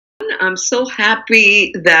I'm so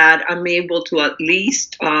happy that I'm able to at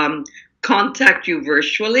least contact you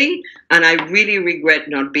virtually, and I really regret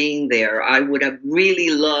not being there. I would have really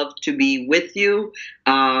loved to be with you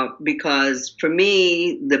because for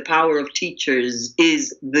me, the power of teachers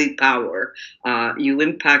is the power. You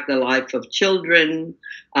impact the life of children,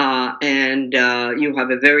 and you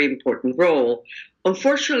have a very important role.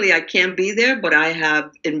 Unfortunately, I can't be there, but I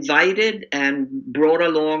have invited and brought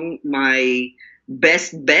along my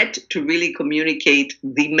best bet to really communicate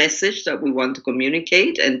the message that we want to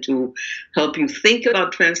communicate and to help you think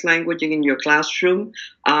about translanguaging in your classroom.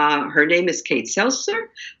 Her name is Kate Seltzer,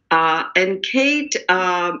 and Kate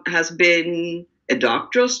has been a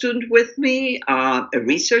doctoral student with me, a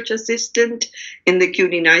research assistant in the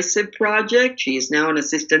CUNY NICEP project. She is now an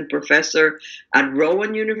assistant professor at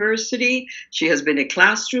Rowan University. She has been a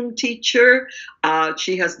classroom teacher.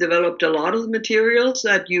 She has developed a lot of materials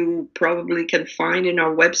that you probably can find in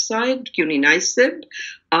our website, CUNY NICEP.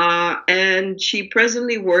 And she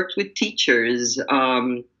presently works with teachers,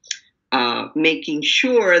 making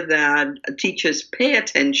sure that teachers pay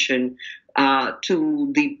attention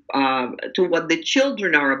to what the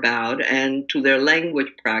children are about and to their language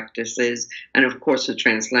practices, and of course the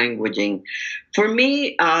translanguaging. For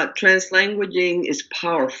me, translanguaging is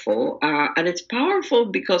powerful, and it's powerful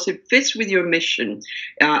because it fits with your mission.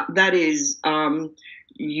 That is,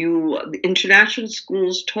 international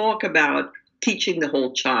schools talk about teaching the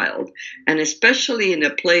whole child, and especially in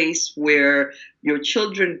a place where your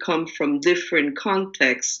children come from different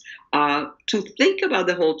contexts, to think about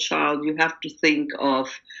the whole child, you have to think of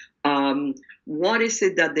what is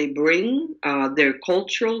it that they bring, their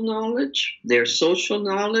cultural knowledge, their social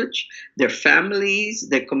knowledge, their families,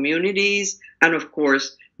 their communities, and of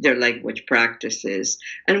course, their language practices.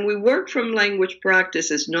 And we work from language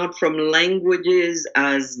practices, not from languages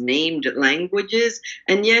as named languages.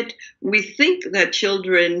 And yet we think that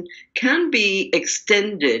children can be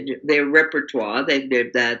extended their repertoire,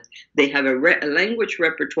 that they have a language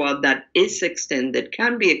repertoire that is extended,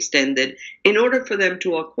 can be extended in order for them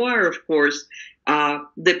to acquire, of course,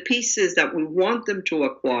 the pieces that we want them to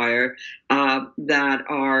acquire that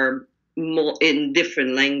are more in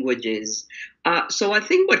different languages. So I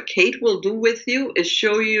think what Kate will do with you is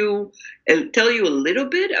show you, tell you a little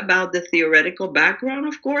bit about the theoretical background,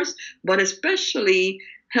 of course, but especially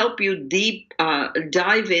help you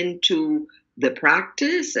dive into the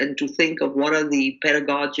practice and to think of what are the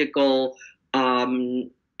pedagogical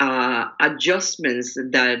adjustments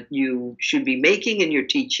that you should be making in your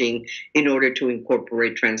teaching in order to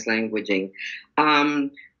incorporate translanguaging.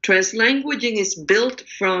 Translanguaging is built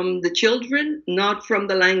from the children, not from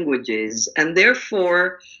the languages. And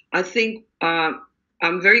therefore, I think I'm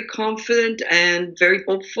very confident and very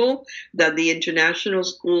hopeful that the international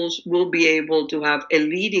schools will be able to have a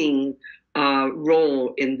leading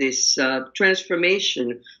role in this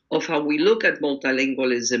transformation of how we look at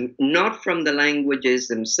multilingualism, not from the languages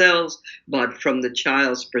themselves, but from the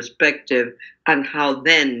child's perspective, and how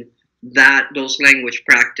then those language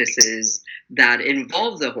practices that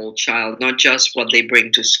involve the whole child, not just what they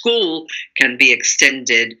bring to school, can be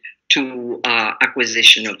extended to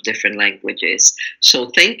acquisition of different languages. So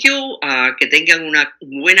thank you, que tengan una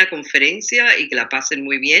buena conferencia y que la pasen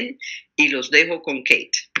muy bien, y los dejo con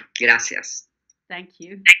Kate. Gracias. Thank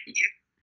you. Thank you.